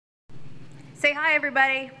Say hi,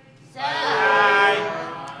 everybody.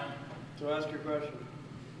 Hi. So ask your question.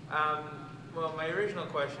 Well, my original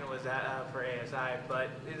question was for ASI, but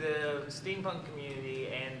the steampunk community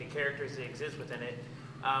and the characters that exist within it,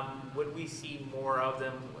 would we see more of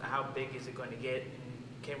them? How big is it going to get? And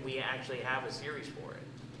can we actually have a series for it?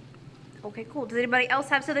 Okay, cool. Does anybody else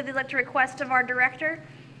have something they'd like to request of our director?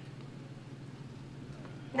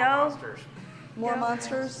 More No? monsters. More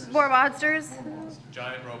monsters? More monsters?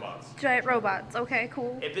 Giant robots. Giant robots. Okay,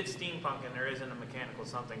 cool. If it's steampunk and there isn't a mechanical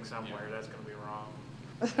something somewhere, that's going to be wrong.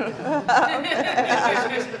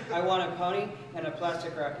 I want a pony and a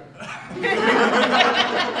plastic rocket.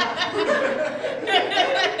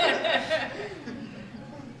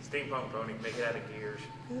 Steampunk pony, make it out of gears.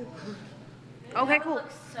 Okay, That cool.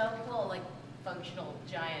 looks so cool, like functional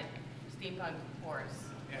giant steampunk horse.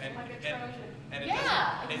 And, Like a and, Trojan. and it,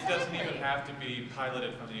 Yeah, doesn't, it doesn't even exactly. have to be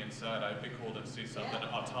piloted from the inside. I'd be cool to see something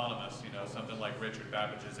autonomous, you know, something like Richard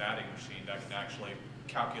Babbage's adding machine that can actually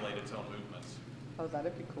calculate its own movements. Oh,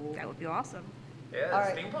 that'd be cool. That would be awesome. Yeah, All the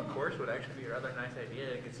right. steampunk horse would actually be a rather nice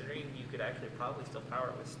idea, considering you could actually probably still power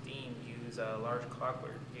it with steam, use large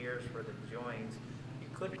clockwork gears for the joints. You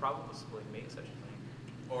could probably make such a thing.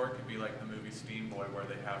 Or it could be like the movie Steam Boy, where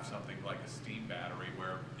they have something like a steam battery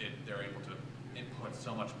where they're able to input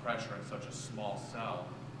so much pressure in such a small cell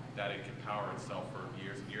that it can power itself for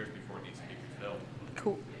years and years before it needs to be refilled.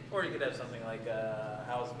 Cool. Or you could have something like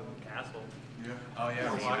House of Castle. Yeah. Oh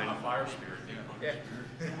yeah, a fire spirit. Yeah.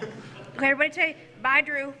 Yeah. Okay, everybody say bye,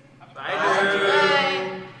 Drew. Bye,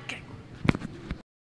 Drew. Okay.